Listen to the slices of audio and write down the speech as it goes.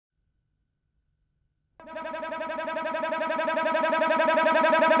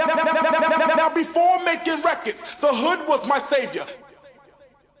records, the hood was my savior.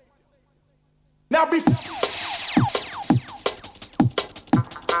 Now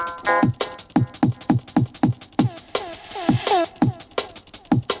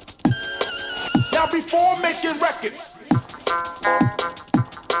before making records,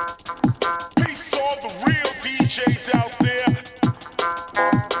 peace to all the real DJs out there.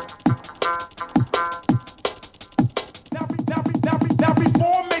 Now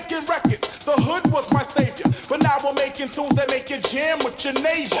before making records, the hood was my savior. But now we're making tunes that make you jam with your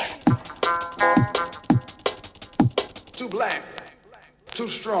neighbor. Too black, too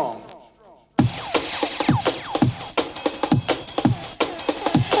strong.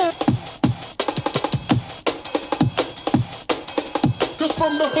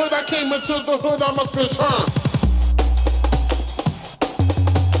 From the hood I came, into the hood I must return.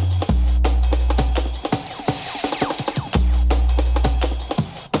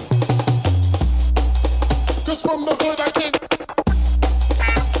 Cause from the hood I came.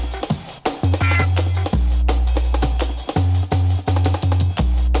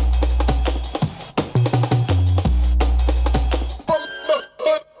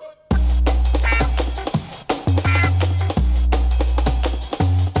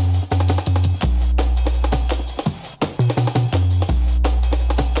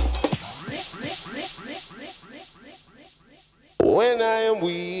 When I am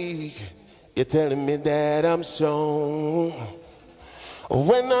weak, you're telling me that I'm strong.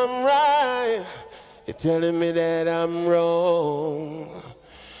 When I'm right, you're telling me that I'm wrong.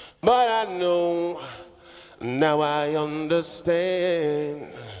 But I know, now I understand.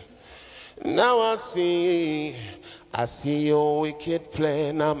 Now I see your wicked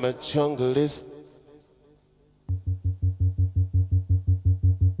plan. I'm a junglist.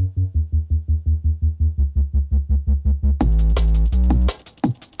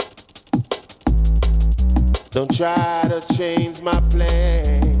 Don't try to change my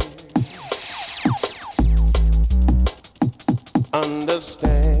plan.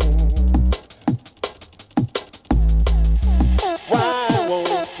 Understand. Why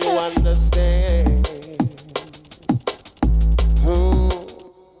won't you understand?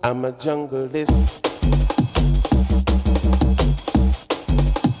 I'm a junglist.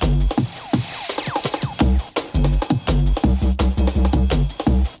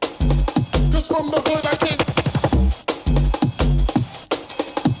 Cause from the hood I came.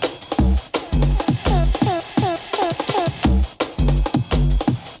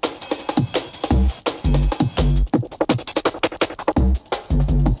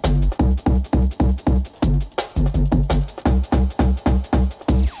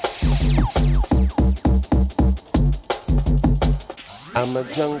 I'm a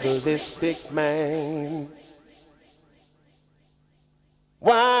jungleistic man.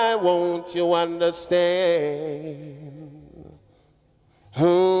 Why won't you understand?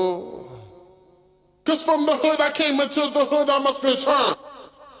 Cause from the hood I came, into the hood I must return.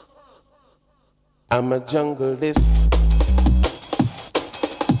 I'm a jungleist.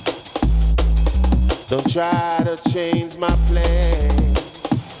 Don't try to change my plan.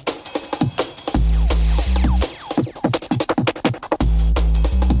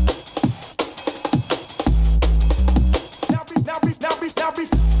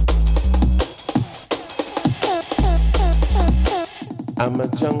 I'm a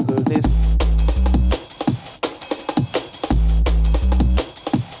jungleist.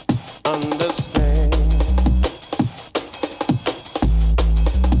 Understand.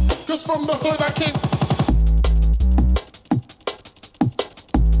 Cause from the hood I came.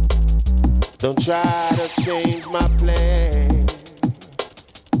 Don't try to change my plan.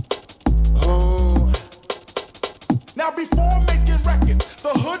 Now before making records, the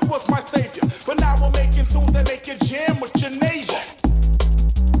hood was my savior. But now we're making tunes that make you jam with your neighbor.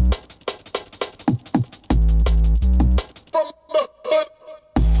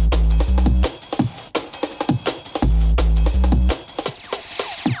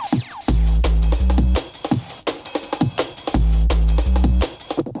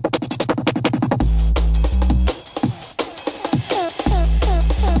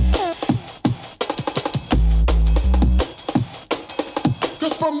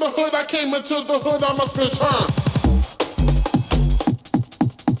 From the hood I came, into the hood I must return.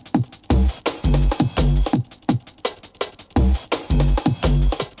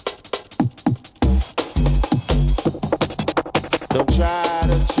 Don't try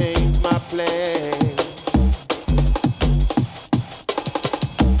to change my plan.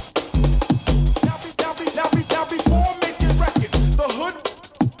 Now before making records, the hood.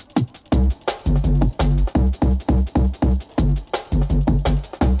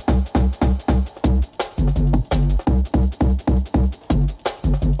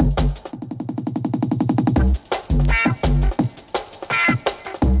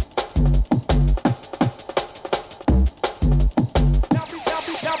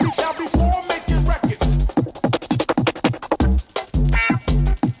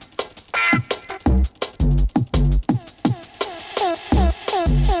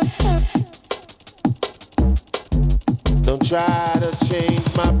 Don't try to change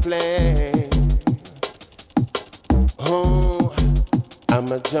my plan. Oh, I'm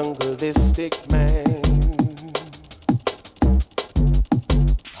a jungleistic man.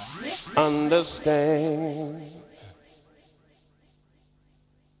 Understand?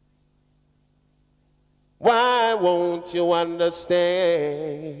 Why won't you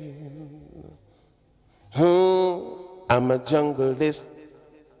understand? I'm a jungleist